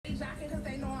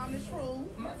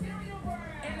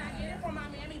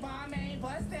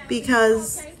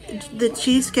because the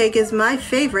cheesecake is my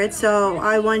favorite, so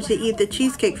I wanted to eat the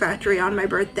Cheesecake Factory on my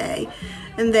birthday,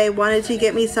 and they wanted to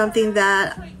get me something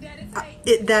that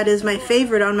is my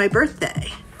favorite on my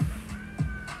birthday.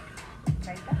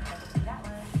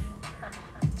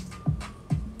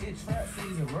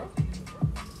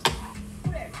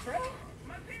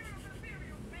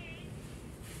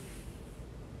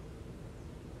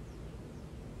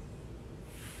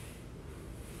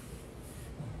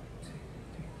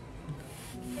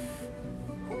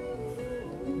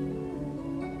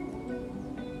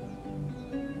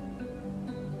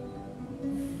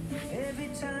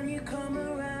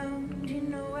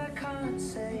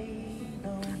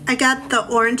 I got the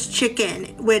orange chicken,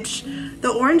 which the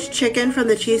orange chicken from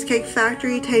the Cheesecake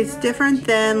Factory tastes different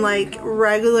than like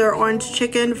regular orange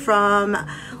chicken from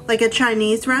like a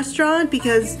Chinese restaurant,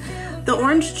 because the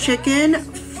orange chicken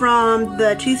from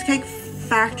the Cheesecake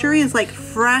Factory is like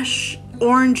fresh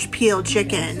orange peel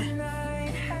chicken.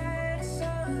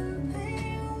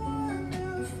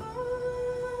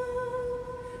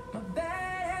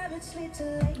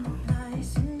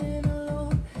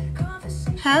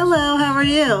 Hello, how are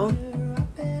you?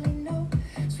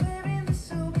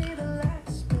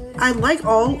 I like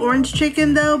all orange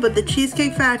chicken though, but the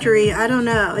Cheesecake Factory, I don't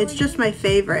know, it's just my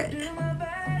favorite.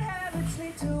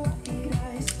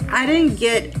 I didn't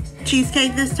get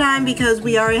cheesecake this time because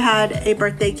we already had a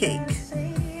birthday cake.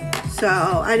 So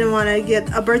I didn't want to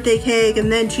get a birthday cake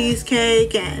and then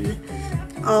cheesecake and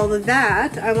all of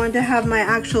that. I wanted to have my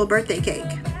actual birthday cake.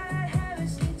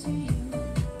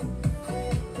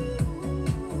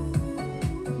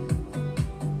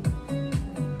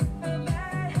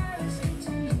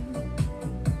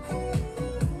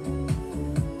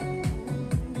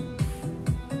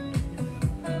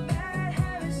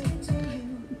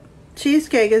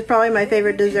 Cheesecake is probably my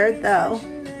favorite dessert though.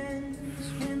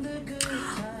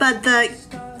 But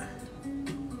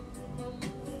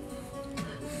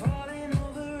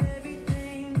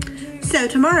so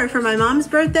tomorrow for my mom's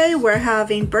birthday, we're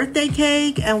having birthday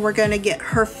cake and we're gonna get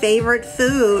her favorite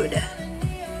food.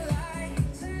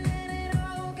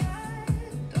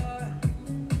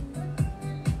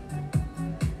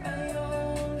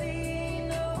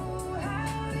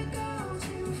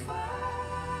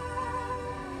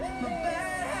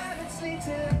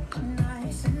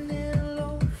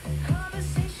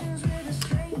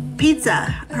 Pizza.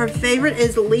 Her favorite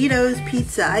is Ledo's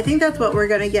Pizza. I think that's what we're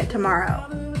gonna get tomorrow.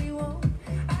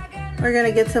 We're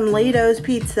gonna get some Ledo's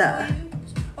Pizza.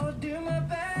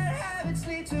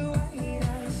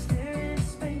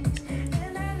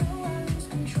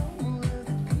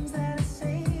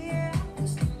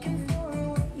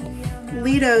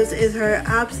 Ledo's is her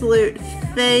absolute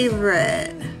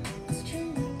favorite.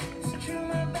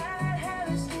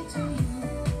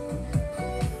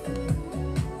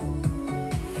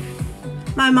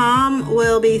 My mom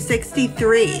will be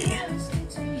 63.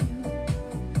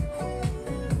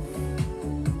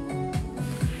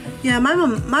 Yeah,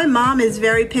 my mom is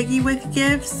very picky with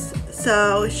gifts,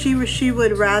 so she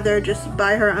would rather just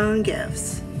buy her own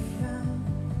gifts.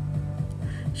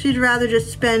 She'd rather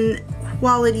just spend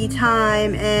quality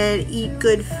time and eat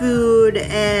good food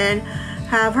and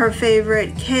have her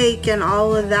favorite cake and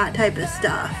all of that type of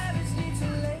stuff.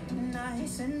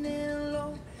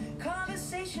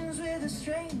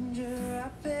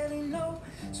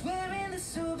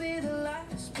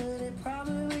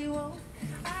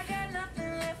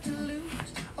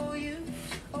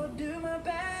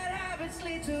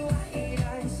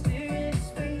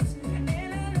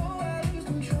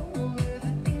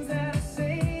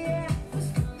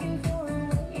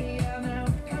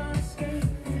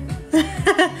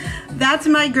 That's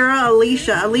my girl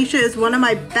Alicia. Alicia is one of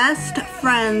my best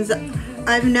friends.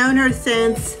 I've known her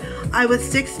since I was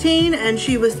 16 and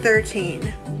she was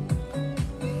 13.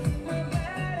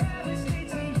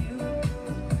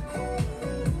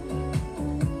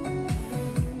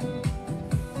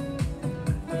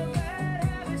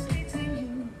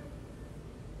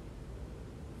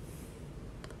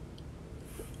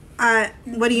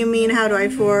 What do you mean, how do I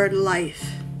afford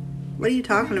life? What are you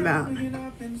talking about?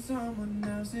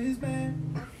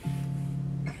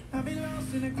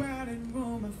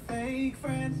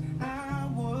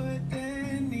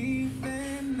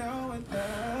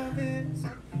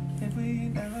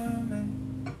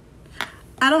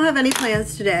 I don't have any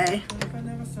plans today.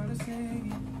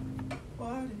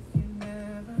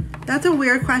 That's a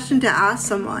weird question to ask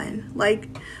someone. Like,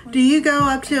 do you go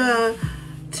up to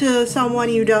someone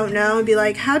you don't know and be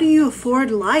like, how do you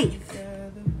afford life?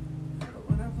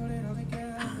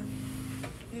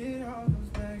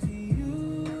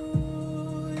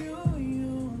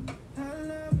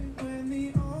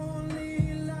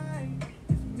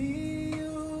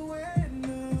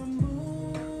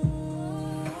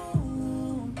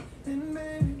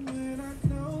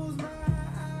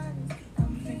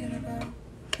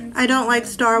 I don't like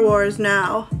Star Wars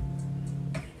now.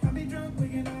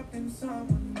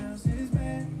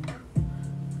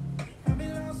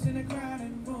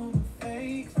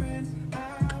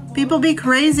 People be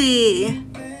crazy.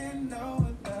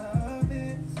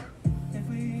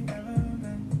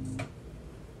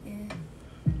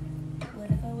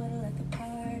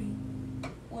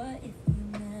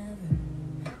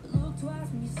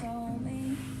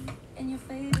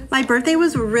 My birthday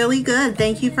was really good.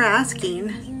 Thank you for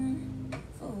asking.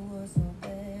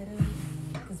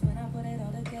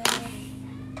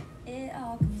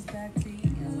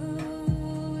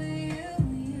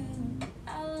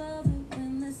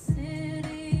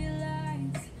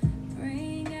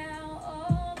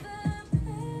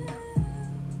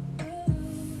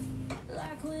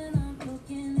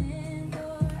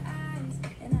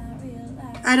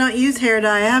 I don't use hair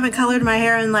dye. I haven't colored my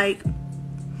hair in like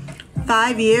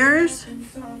 5 years.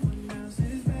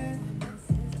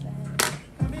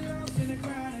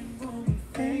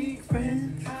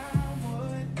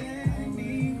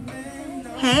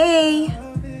 Hey.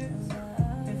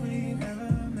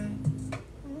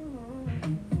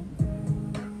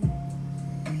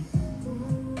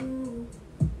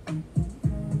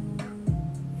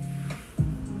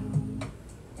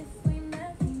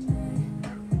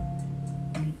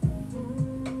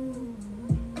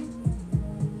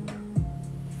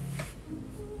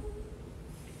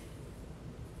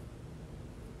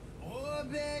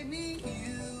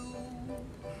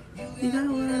 You got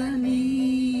what I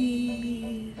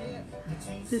need.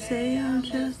 You say I'm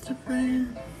just a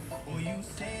friend. Or you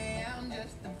say I'm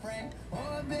just a friend.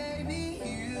 Oh baby,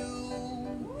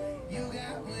 you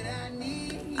got what I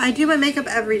need. I do my makeup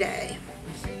every day.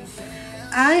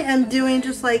 I am doing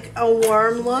just like a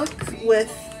warm look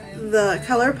with the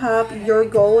ColourPop Your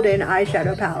Golden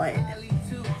eyeshadow palette.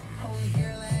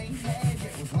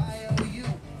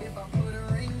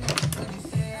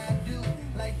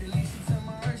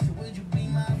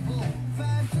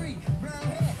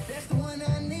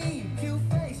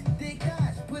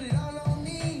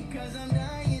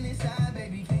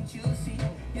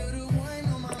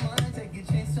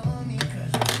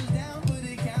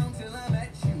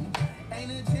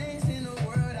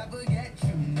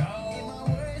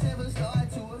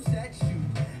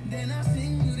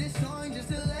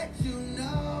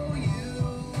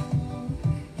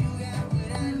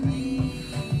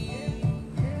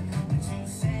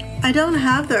 I don't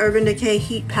have the Urban Decay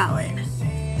Heat palette.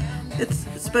 It's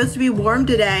supposed to be warm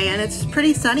today and it's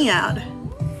pretty sunny out.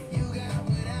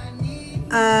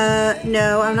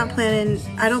 No, I'm not planning,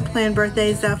 I don't plan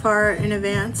birthdays that far in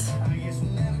advance.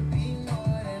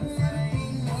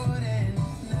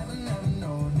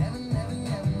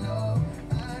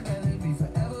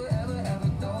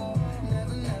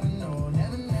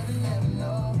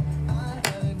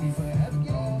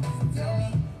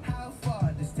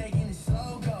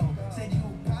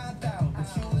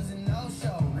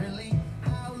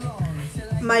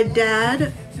 My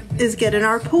dad is getting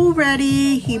our pool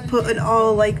ready. He put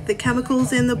all like the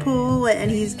chemicals in the pool and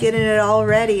he's getting it all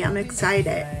ready. I'm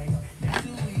excited.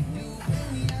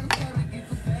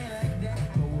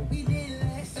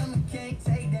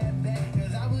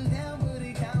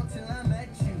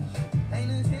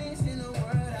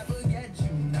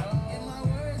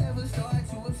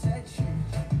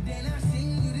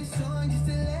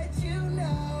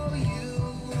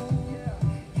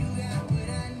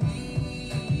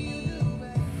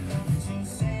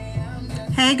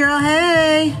 Hey girl,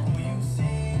 hey!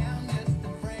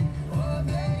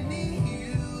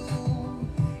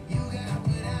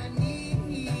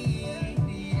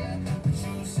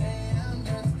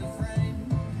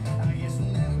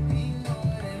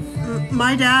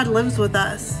 My dad lives with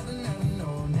us.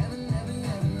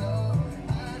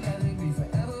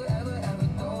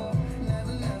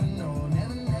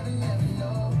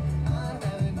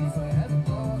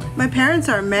 My parents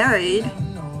are married.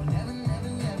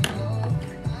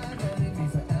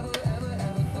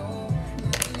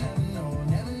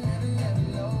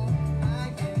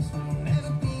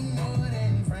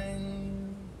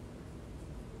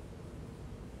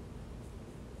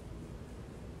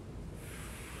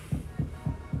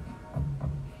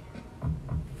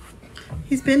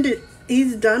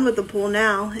 He's done with the pool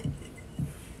now.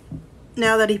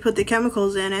 Now that he put the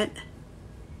chemicals in it.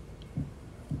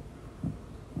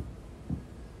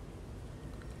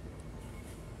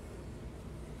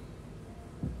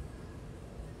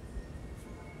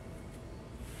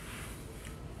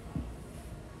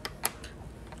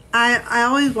 I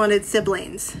always wanted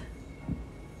siblings.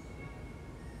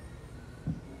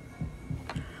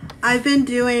 I've been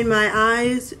doing my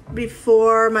eyes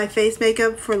before my face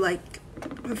makeup for like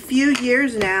a few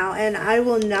years now, and I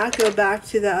will not go back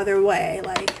to the other way.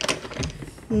 Like,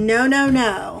 no, no,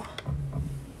 no.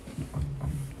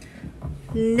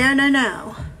 No, no,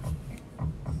 no.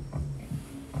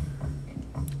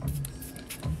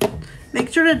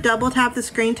 Make sure to double tap the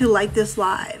screen to like this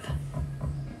live.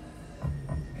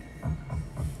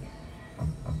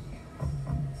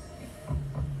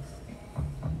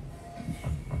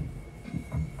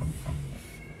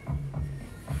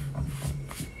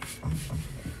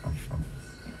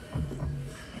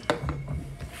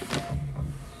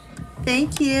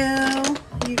 Thank you.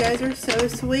 You guys are so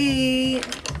sweet.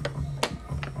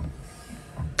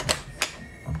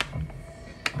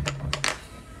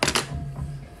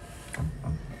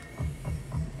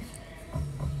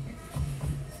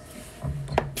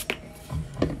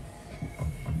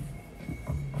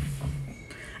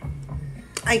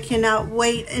 I cannot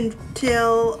wait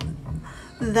until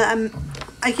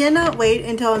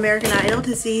American Idol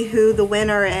to see who the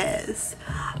winner is.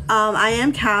 I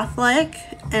am Catholic,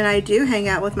 and I do hang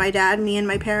out with my dad. Me and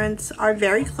my parents are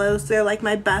very close. They're like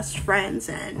my best friends,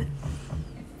 and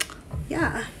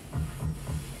yeah.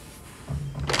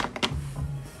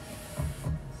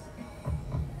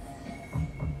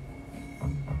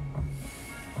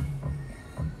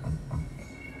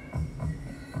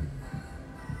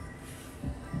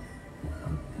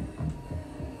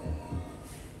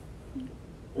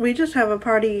 We just have a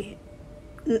party,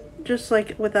 just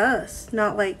like with us,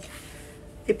 not like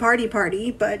a party,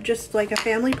 but just like a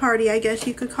family party, I guess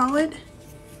you could call it.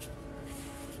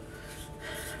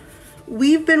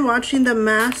 We've been watching The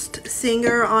Masked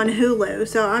Singer on Hulu,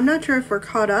 so I'm not sure if we're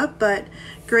caught up, but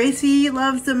Gracie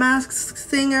loves The Masked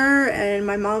Singer, and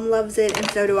my mom loves it, and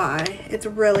so do I. It's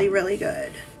really, really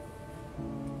good.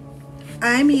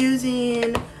 I'm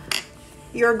using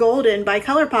You're Golden by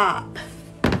ColourPop.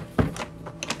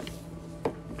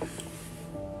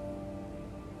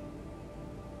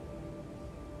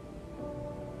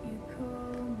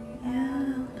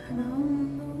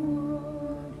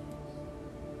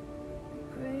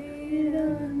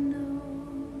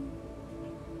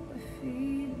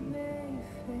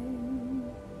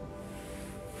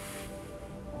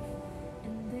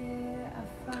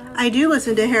 I do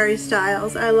listen to Harry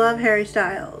Styles. I love Harry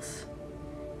Styles.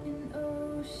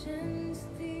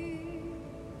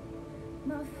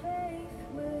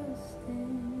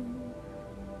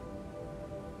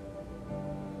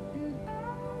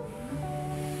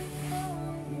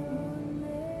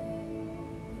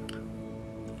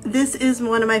 This is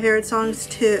one of my favorite songs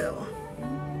too.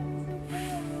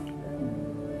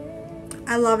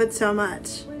 I love it so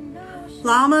much.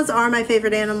 Llamas are my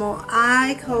favorite animal.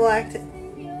 I collect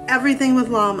everything with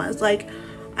llamas. Like,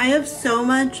 I have so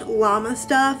much llama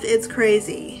stuff, it's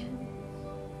crazy.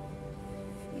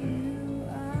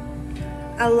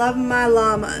 I love my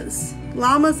llamas.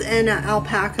 Llamas and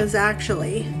alpacas,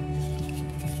 actually.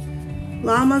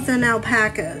 Llamas and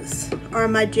alpacas are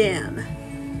my jam.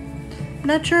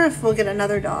 Not sure if we'll get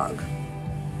another dog.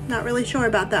 Not really sure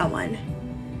about that one.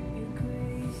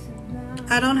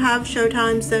 I don't have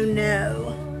Showtime, so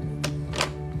no.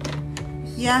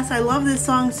 Yes, I love this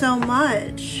song so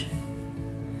much.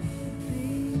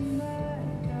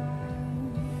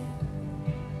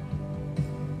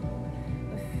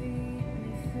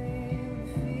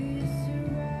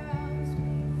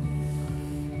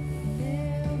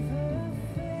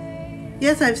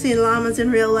 Yes, I've seen llamas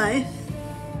in real life.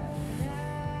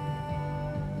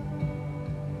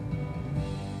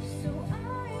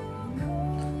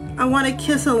 I want to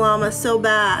kiss a llama so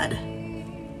bad.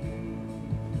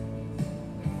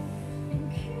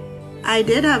 I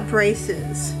did have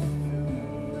braces.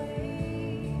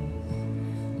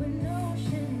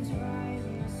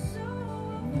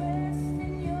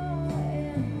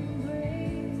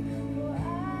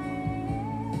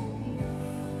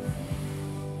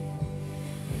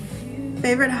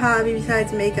 Favorite hobby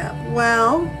besides makeup?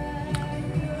 Well,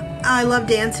 I love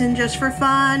dancing just for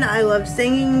fun. I love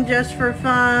singing just for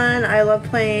fun. I love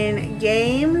playing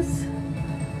games.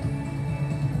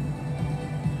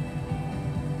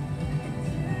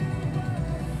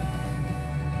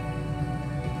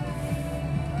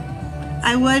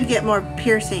 I would get more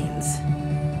piercings.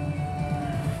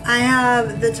 I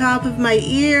have the top of my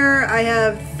ear. I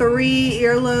have 3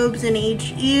 earlobes in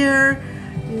each ear,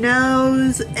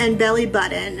 nose, and belly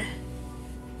button.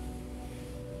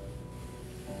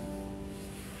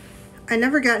 I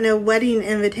never got no wedding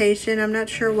invitation. I'm not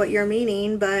sure what you're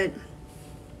meaning, but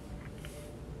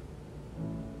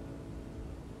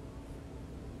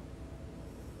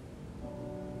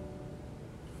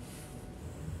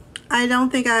I don't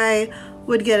think I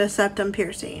would get a septum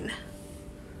piercing.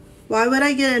 Why would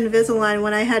I get Invisalign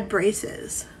when I had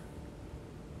braces?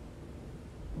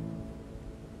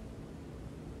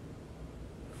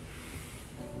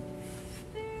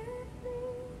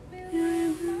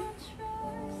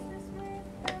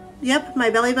 Yep, my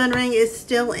belly button ring is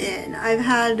still in. I've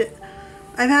had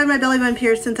my belly button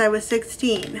pierced since I was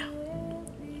 16.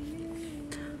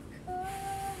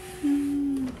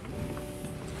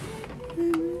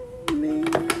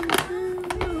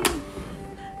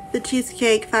 The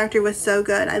Cheesecake Factory was so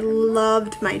good. I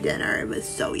loved my dinner. It was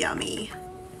so yummy.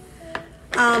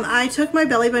 I took my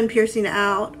belly button piercing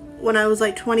out when I was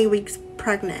like 20 weeks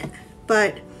pregnant,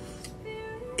 but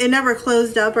it never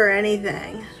closed up or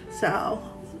anything, so.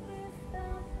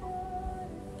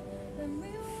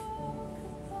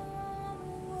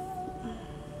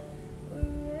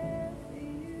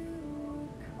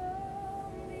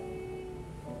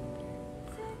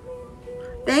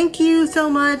 Thank you so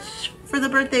much for the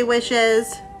birthday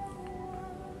wishes.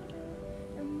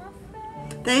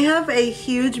 They have a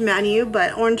huge menu,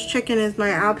 but orange chicken is my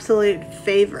absolute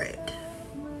favorite.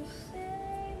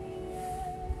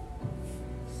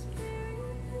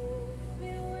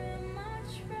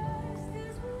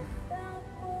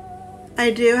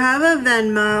 I do have a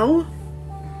Venmo.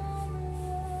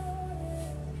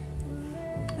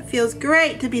 It feels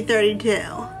great to be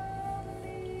 32.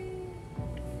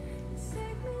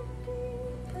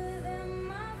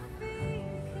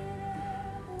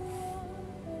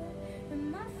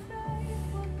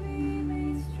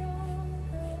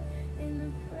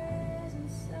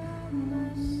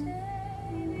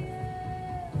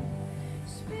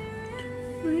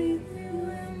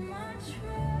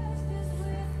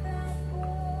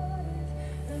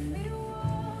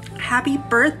 Happy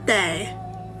birthday!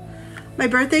 My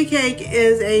birthday cake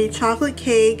is a chocolate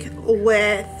cake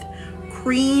with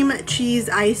cream cheese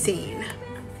icing.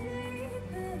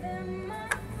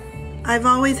 I've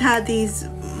always had these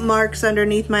marks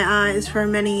underneath my eyes for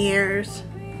many years.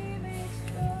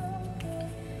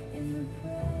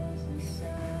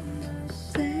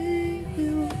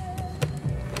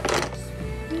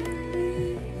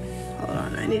 Hold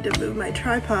on, I need to move my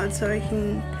tripod so I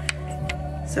can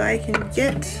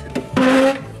get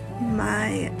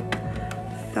my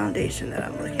foundation that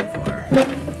I'm looking for.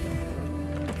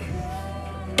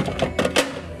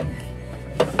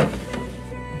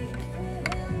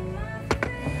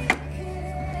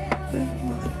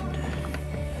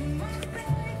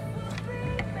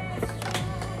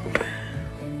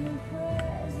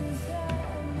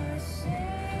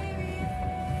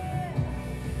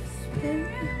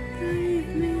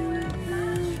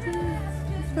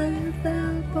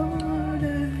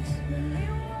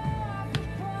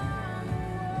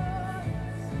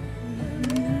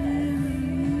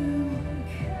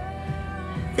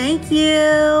 Thank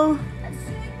you.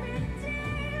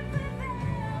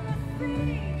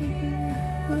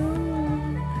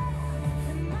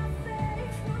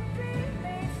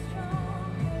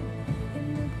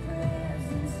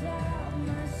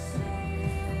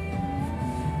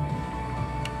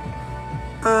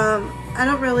 I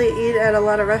don't really eat at a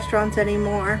lot of restaurants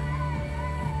anymore.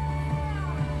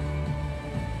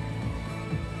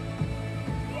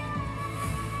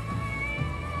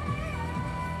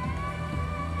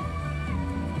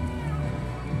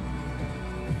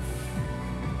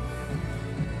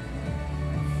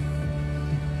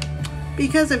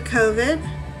 Because of COVID.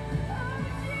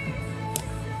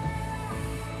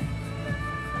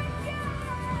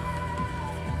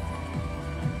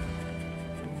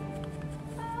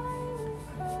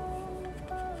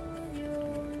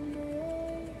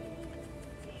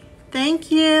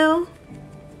 Thank you.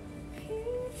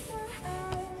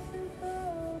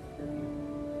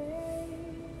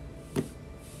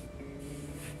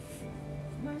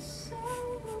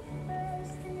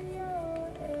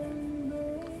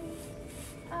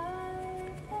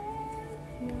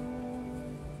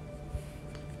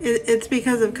 It's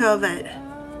because of COVID.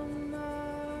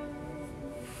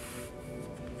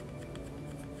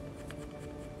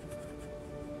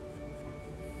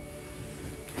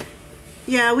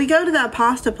 Yeah, we go to that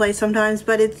pasta place sometimes,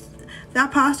 but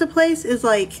that pasta place is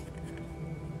like,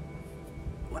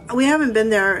 we haven't been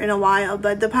there in a while,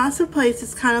 but the pasta place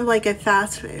is kind of like a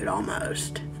fast food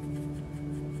almost.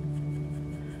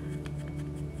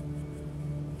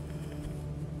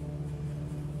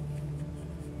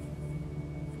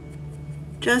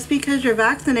 Just because you're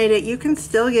vaccinated, you can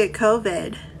still get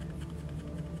COVID.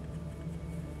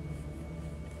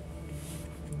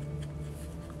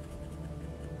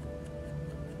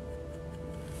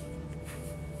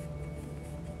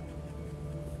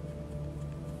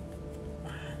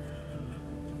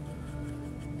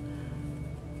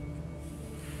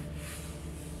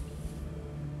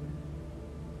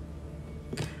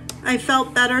 I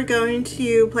felt better going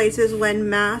to places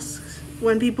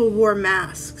when people wore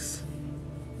masks.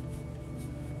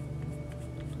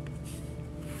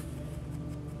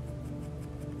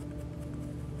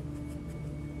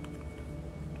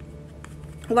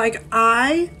 Like,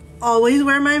 I always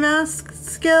wear my mask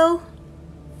still,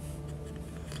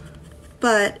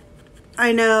 but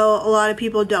I know a lot of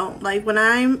people don't. Like, when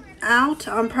I'm out,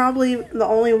 I'm probably the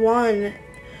only one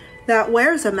that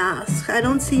wears a mask. I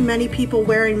don't see many people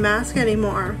wearing masks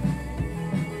anymore.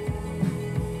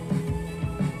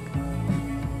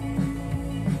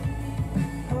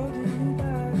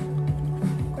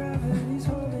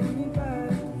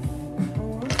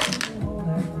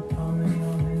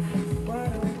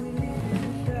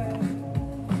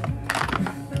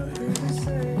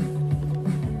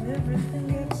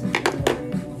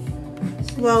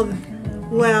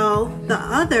 Well, the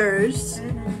others,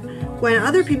 when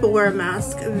other people wear a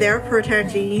mask, they're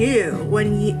protecting you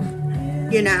when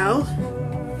you know.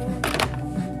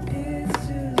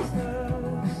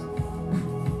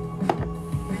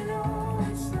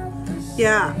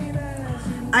 Yeah,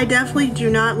 I definitely do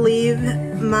not leave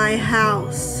my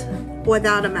house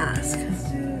without a mask.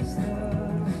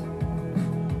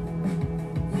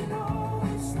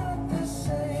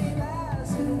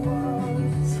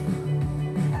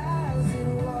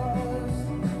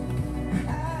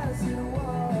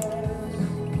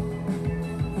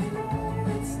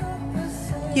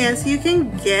 Yes, you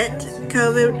can get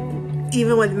COVID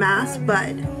even with masks,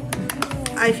 but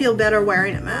I feel better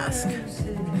wearing a mask.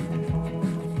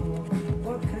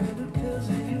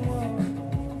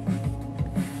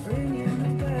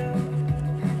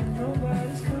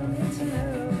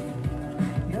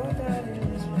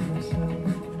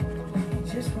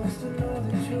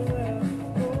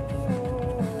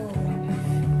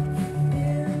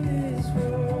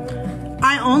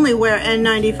 I only wear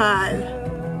N95.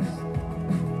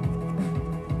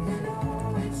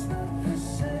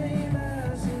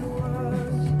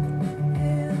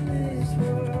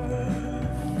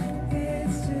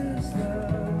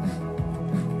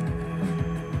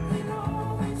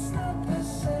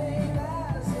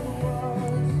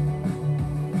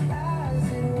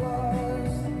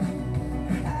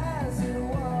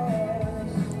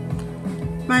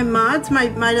 My mods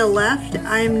might have left.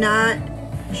 I'm not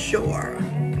sure.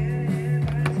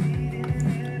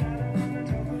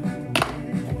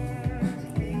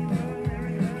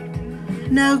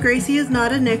 No, Gracie is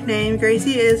not a nickname.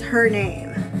 Gracie is her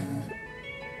name.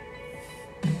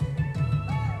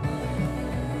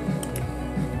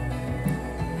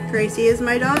 Gracie is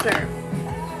my daughter.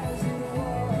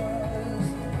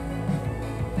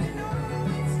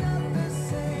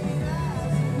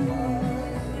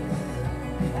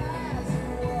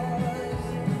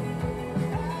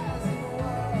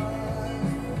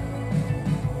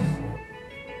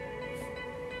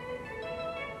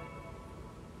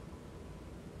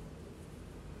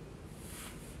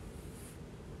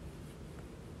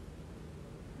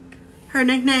 Her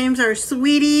nicknames are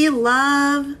Sweetie,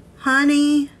 Love,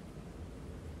 Honey.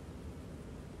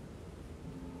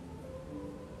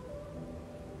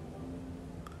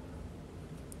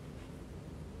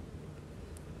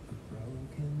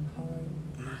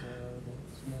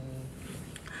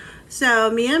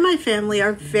 So me and my family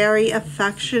are very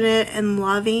affectionate and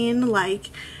loving.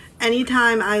 Like,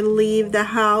 anytime I leave the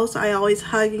house, I always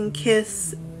hug and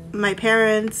kiss my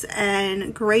parents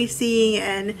and Gracie,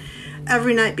 and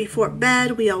every night before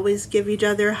bed, we always give each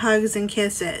other hugs and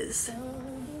kisses.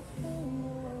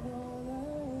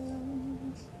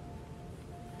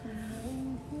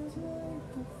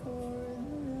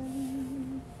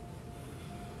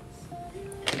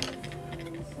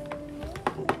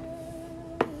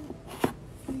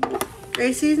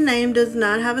 Gracie's name does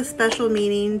not have a special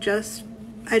meaning,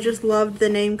 I just loved the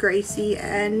name Gracie,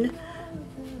 and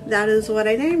that is what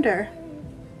I named her.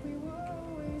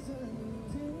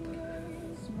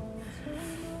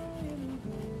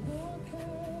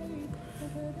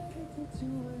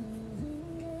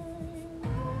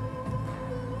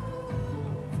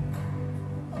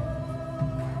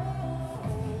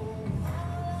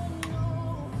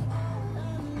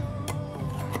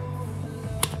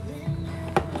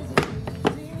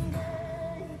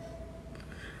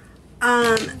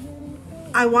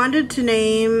 I wanted to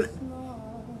name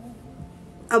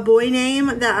a boy name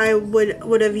that I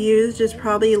would have used is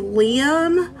probably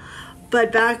Liam,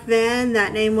 but back then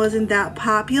that name wasn't that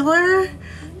popular,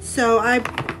 so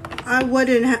I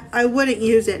wouldn't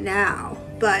use it now.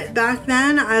 But back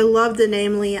then I loved the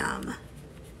name Liam.